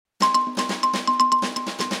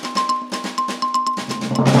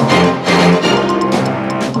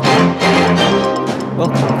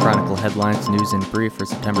Welcome to Chronicle Headlines News in Brief for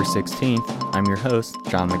September 16th. I'm your host,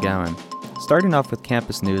 John McGowan. Starting off with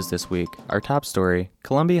campus news this week, our top story,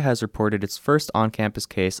 Columbia has reported its first on-campus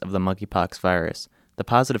case of the monkeypox virus. The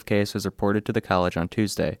positive case was reported to the college on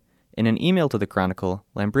Tuesday. In an email to the Chronicle,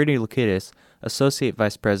 Lambriti Loukidis, Associate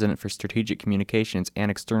Vice President for Strategic Communications and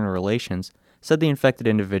External Relations, said the infected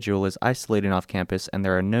individual is isolating off campus and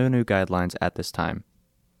there are no new guidelines at this time.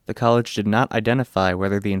 The college did not identify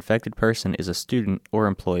whether the infected person is a student or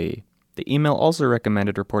employee. The email also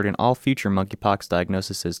recommended reporting all future monkeypox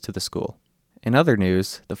diagnoses to the school. In other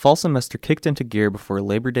news, the fall semester kicked into gear before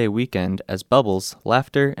Labor Day weekend as bubbles,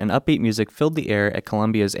 laughter, and upbeat music filled the air at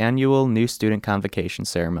Columbia's annual New Student Convocation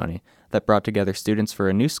ceremony that brought together students for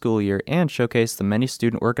a new school year and showcased the many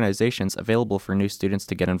student organizations available for new students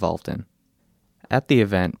to get involved in. At the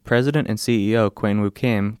event, President and CEO Kuen-Woo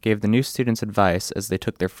Kim gave the new students advice as they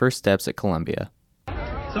took their first steps at Columbia.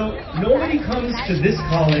 So nobody comes to this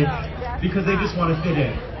college because they just want to fit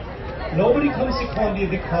in. Nobody comes to Columbia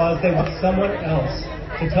because they want someone else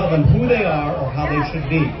to tell them who they are or how they should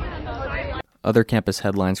be. Other campus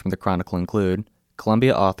headlines from the Chronicle include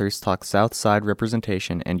Columbia authors talk South Side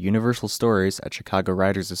representation and universal stories at Chicago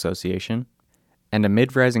Writers Association, and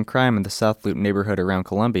amid rising crime in the South Loop neighborhood around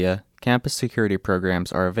Columbia, campus security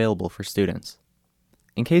programs are available for students.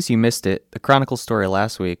 In case you missed it, the Chronicle story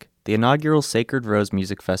last week, the inaugural Sacred Rose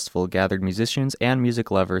Music Festival gathered musicians and music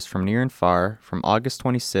lovers from near and far from August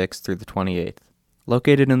 26th through the 28th.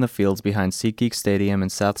 Located in the fields behind SeatGeek Stadium in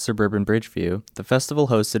South Suburban Bridgeview, the festival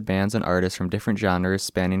hosted bands and artists from different genres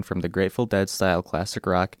spanning from the Grateful Dead-style classic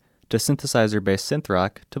rock to synthesizer-based synth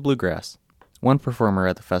rock to bluegrass. One performer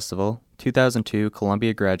at the festival, 2002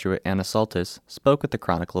 Columbia graduate Anna Saltis, spoke with the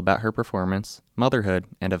Chronicle about her performance, motherhood,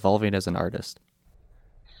 and evolving as an artist.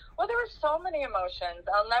 Well, there were so many emotions.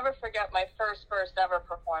 I'll never forget my first ever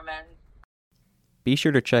performance. Be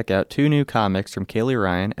sure to check out 2 new comics from Kaylee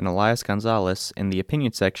Ryan and Elias Gonzalez in the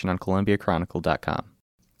opinion section on ColumbiaChronicle.com.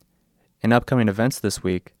 In upcoming events this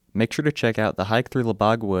week, make sure to check out the Hike Through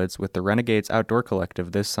LeBog Woods with the Renegades Outdoor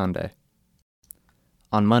Collective this Sunday.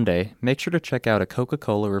 On Monday, make sure to check out a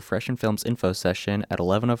Coca-Cola Refreshin' Films info session at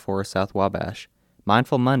 1104 South Wabash,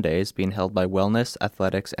 Mindful Mondays being held by Wellness,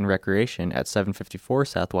 Athletics, and Recreation at 754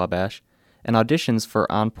 South Wabash, and auditions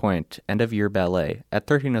for On Point End-of-Year Ballet at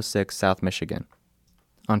 1306 South Michigan.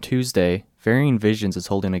 On Tuesday, Varying Visions is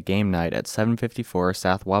holding a game night at 754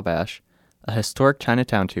 South Wabash. A historic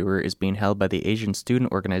Chinatown tour is being held by the Asian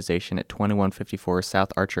Student Organization at 2154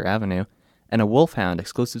 South Archer Avenue, and a Wolfhound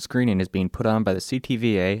exclusive screening is being put on by the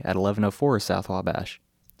CTVA at 1104 South Wabash.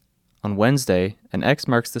 On Wednesday, an X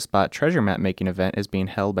Marks the Spot treasure map making event is being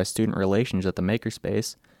held by Student Relations at the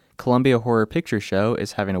Makerspace. Columbia Horror Picture Show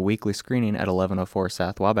is having a weekly screening at 1104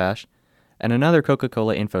 South Wabash, and another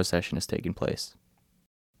Coca-Cola info session is taking place.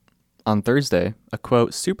 On Thursday, a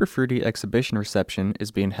quote, super fruity exhibition reception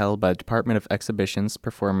is being held by the Department of Exhibitions,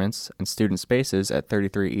 Performance, and Student Spaces at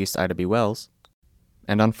 33 East Ida B. Wells.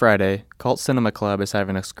 And on Friday, Cult Cinema Club is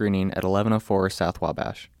having a screening at 1104 South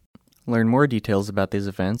Wabash. Learn more details about these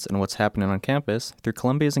events and what's happening on campus through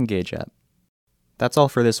Columbia's Engage app. That's all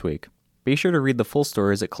for this week. Be sure to read the full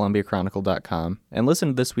stories at ColumbiaChronicle.com and listen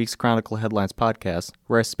to this week's Chronicle Headlines podcast,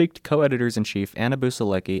 where I speak to co-editors-in-chief Anna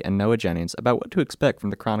Busalecki and Noah Jennings about what to expect from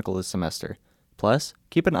the Chronicle this semester. Plus,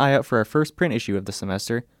 keep an eye out for our first print issue of the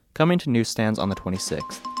semester, coming to newsstands on the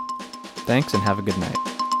 26th. Thanks and have a good night.